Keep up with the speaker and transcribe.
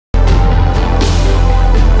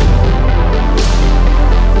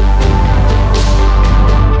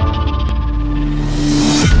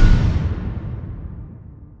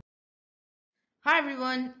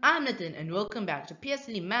everyone, I'm Nithin and welcome back to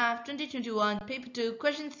PSLE Math 2021 Paper 2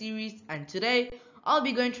 question series, and today I'll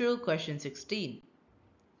be going through question 16.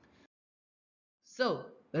 So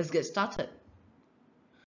let's get started.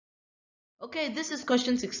 Okay, this is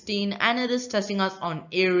question 16 and it is testing us on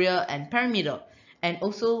area and perimeter and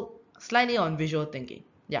also slightly on visual thinking.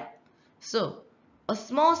 So a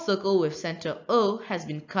small circle with center O has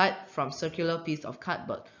been cut from circular piece of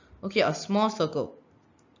cardboard. Okay, a small circle.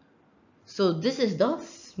 So this is the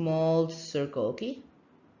small circle, okay.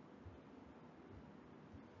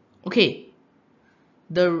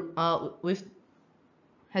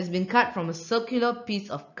 Has been cut from a circular piece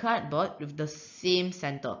of cardboard with the same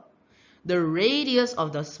center. The radius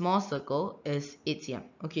of the small circle is 8 cm.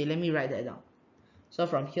 Okay, let me write that down. So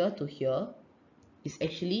from here to here is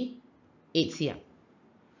actually 8 cm.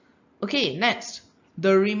 Okay, next,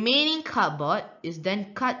 the remaining cardboard is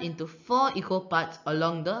then cut into 4 equal parts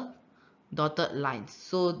along the dotted lines.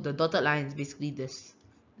 So the dotted line is basically this.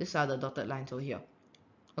 These are the dotted lines over here.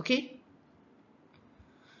 Okay.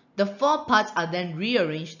 The 4 parts are then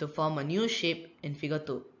rearranged to form a new shape in figure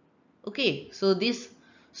 2. Okay, so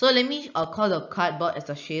let me call the cardboard as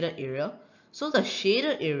the shaded area. So the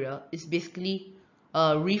shaded area is basically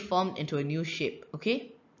reformed into a new shape.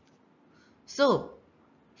 Okay, so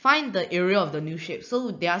find the area of the new shape. So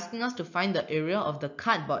they're asking us to find the area of the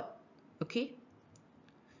cardboard. Okay,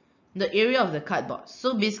 the area of the cardboard.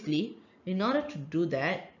 So basically, in order to do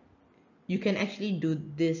that, you can actually do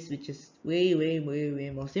this, which is way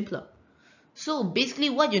more simpler. So basically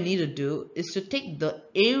what you need to do is to take the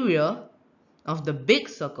area of the big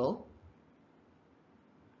circle,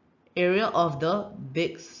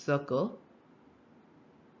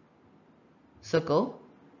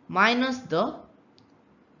 minus the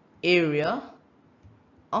area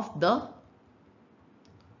of the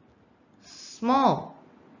small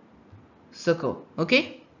circle.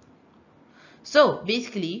 Okay, so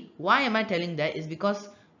basically why am I telling that is because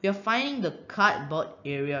we are finding the cardboard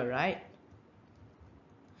area, right?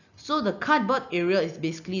 So the cardboard area is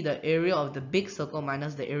basically the area of the big circle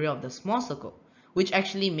minus the area of the small circle, which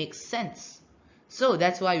actually makes sense. So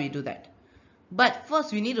that's why we do that. But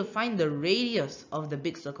first we need to find the radius of the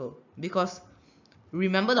big circle, because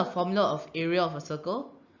remember the formula of area of a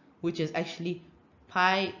circle, which is actually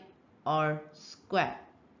pi r square.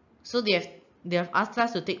 So they have asked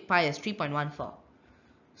us to take pi as 3.14.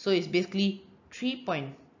 So it's basically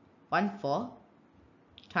 3.14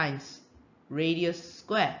 times radius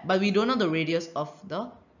square, but we don't know the radius of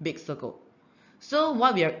the big circle. So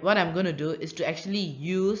what I'm going to do is to actually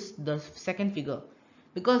use the second figure,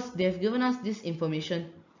 because they have given us this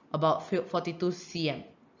information about 42 cm.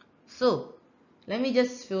 So let me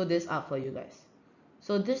just fill this up for you guys.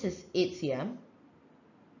 So this is 8 cm,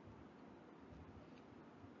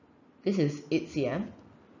 this is 8 cm,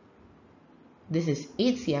 this is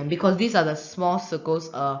 8 cm, because these are the small circles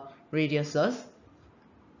radiuses,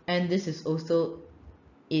 and this is also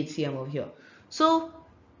 8 cm over here. So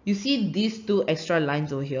you see these two extra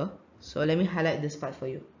lines over here. So let me highlight this part for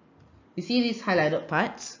you. You see these highlighted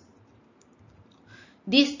parts?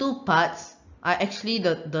 These two parts are actually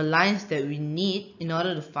the lines that we need in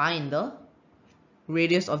order to find the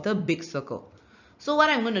radius of the big circle. So what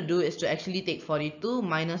I'm going to do is to actually take 42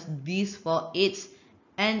 minus these 4 8s,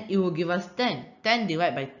 and it will give us 10. 10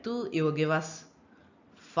 divided by 2, it will give us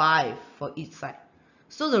 5 for each side.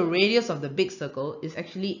 So the radius of the big circle is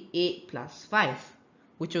actually 8 plus 5,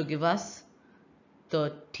 which will give us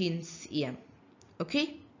 13 cm.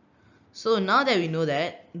 Okay, so now that we know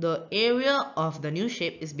that, the area of the new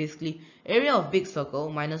shape is basically area of big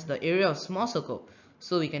circle minus the area of small circle.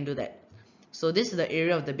 So we can do that. So this is the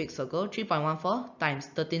area of the big circle, 3.14 times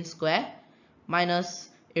 13 square, minus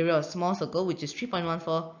area of small circle, which is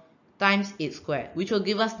 3.14 times 8 square, which will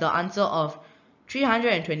give us the answer of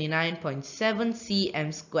 329.7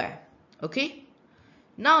 cm square. Okay,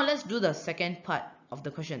 now let's do the second part of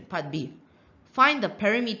the question, part B. Find the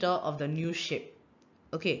perimeter of the new shape.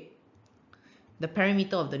 Okay, the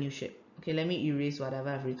perimeter of the new shape. Okay, let me erase whatever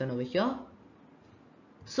I've written over here.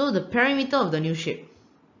 So the perimeter of the new shape.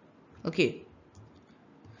 Okay,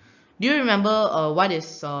 do you remember what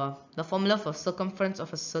is the formula for circumference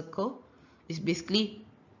of a circle? It's basically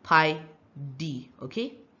pi d.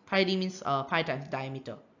 Okay, pi d means pi times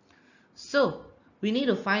diameter. So we need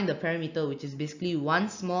to find the perimeter, which is basically 1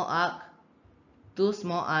 small arc, 2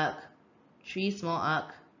 small arc, 3 small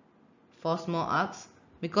arc, 4 small arcs,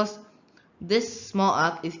 because this small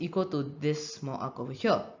arc is equal to this small arc over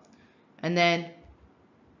here, and then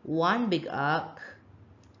 1 big arc,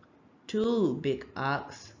 2 big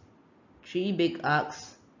arcs, 3 big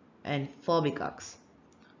arcs, and 4 big arcs.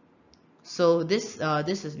 So this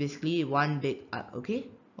is basically one big arc, okay,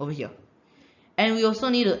 over here. And we also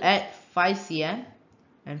need to add 5 cm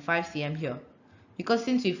and 5 cm here, because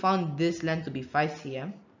since we found this length to be 5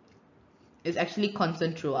 cm, it's actually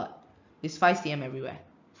constant throughout. It's 5 cm everywhere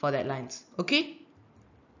for that lines, okay.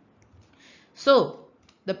 So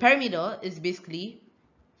the perimeter is basically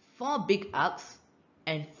 4 big arcs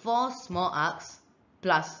and 4 small arcs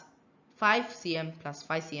plus 5 cm plus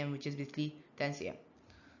 5 cm, which is basically 10 cm.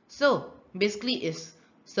 So basically it's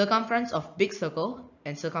circumference of big circle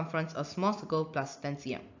and circumference of small circle plus 10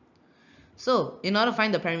 cm. So in order to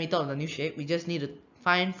find the perimeter of the new shape, we just need to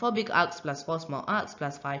find 4 big arcs plus 4 small arcs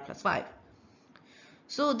plus 5 plus 5.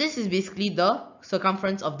 So this is basically the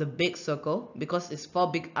circumference of the big circle, because it's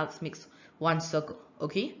 4 big arcs makes one circle,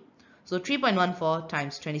 okay. So 3.14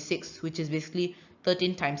 times 26, which is basically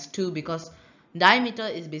 13 times 2, because diameter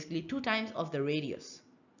is basically 2 times of the radius,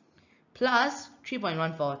 plus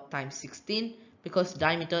 3.14 times 16, because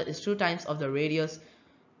diameter is 2 times of the radius,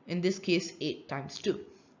 in this case 8 times 2,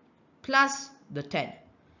 plus the 10.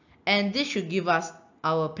 And this should give us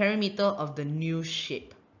our perimeter of the new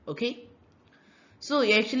shape, okay. So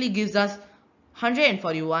it actually gives us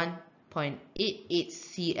 141.88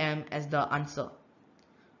 cm as the answer.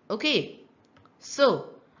 Okay, so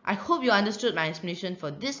I hope you understood my explanation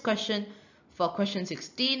for this question, for question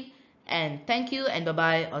 16, and thank you and bye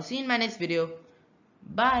bye. I'll see you in my next video.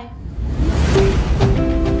 Bye.